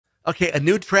Okay, a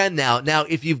new trend now. Now,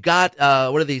 if you've got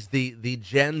what are these? The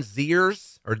Gen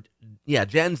Zers or yeah,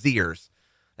 Gen Zers.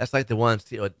 That's like the ones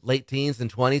late teens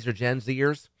and 20s or Gen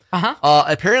Zers. Uh-huh.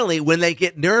 Apparently, when they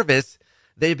get nervous,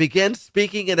 they begin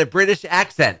speaking in a British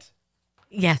accent.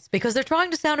 Yes, because they're trying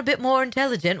to sound a bit more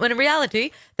intelligent when in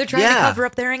reality, they're trying to cover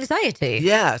up their anxiety.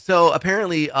 Yeah. So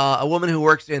apparently, a woman who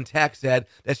works in tech said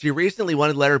that she recently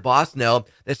wanted to let her boss know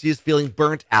that she's feeling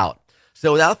burnt out.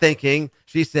 So without thinking,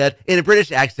 she said in a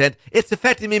British accent, "It's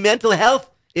affecting me mental health,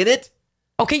 in it."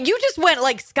 Okay, you just went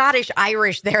like Scottish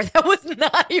Irish there. That was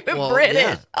not even British.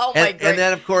 Yeah. Oh my god! And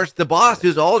then of course the boss,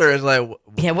 who's older, is like,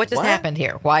 "Yeah, what just happened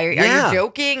here? Why are you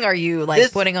joking? Are you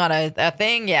like putting on a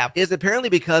thing?" Yeah, is apparently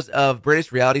because of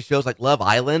British reality shows like Love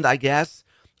Island, I guess,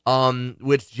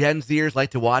 which Gen Zers like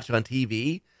to watch on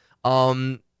TV.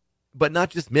 But not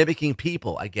just mimicking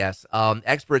people, I guess.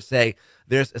 Experts say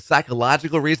there's a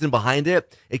psychological reason behind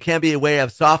it. It can be a way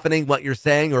of softening what you're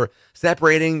saying or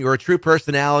separating your true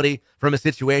personality from a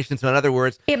situation. So in other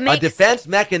words, a defense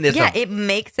mechanism. Yeah, it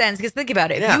makes sense. Because think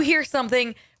about it. If you hear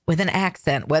something with an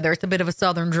accent, whether it's a bit of a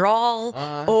southern drawl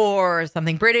or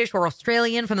something British or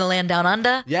Australian from the land down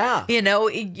under,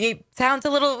 it sounds a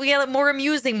little more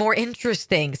amusing, more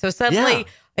interesting. So suddenly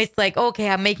it's like, okay,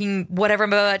 I'm making whatever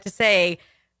I'm about to say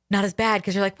not as bad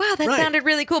because you're like, wow, that sounded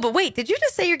really cool. But wait, did you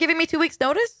just say you're giving me 2 weeks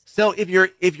notice? So if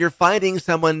you're finding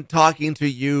someone talking to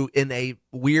you in a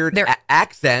weird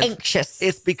accent, anxious,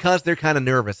 it's because they're kind of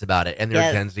nervous about it and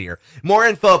they're Gen Zer. More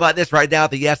info about this right now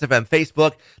at the Yes FM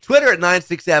Facebook, Twitter at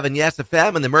 967 Yes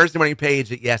FM, and the Mercy Morning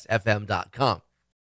page at yesfm.com.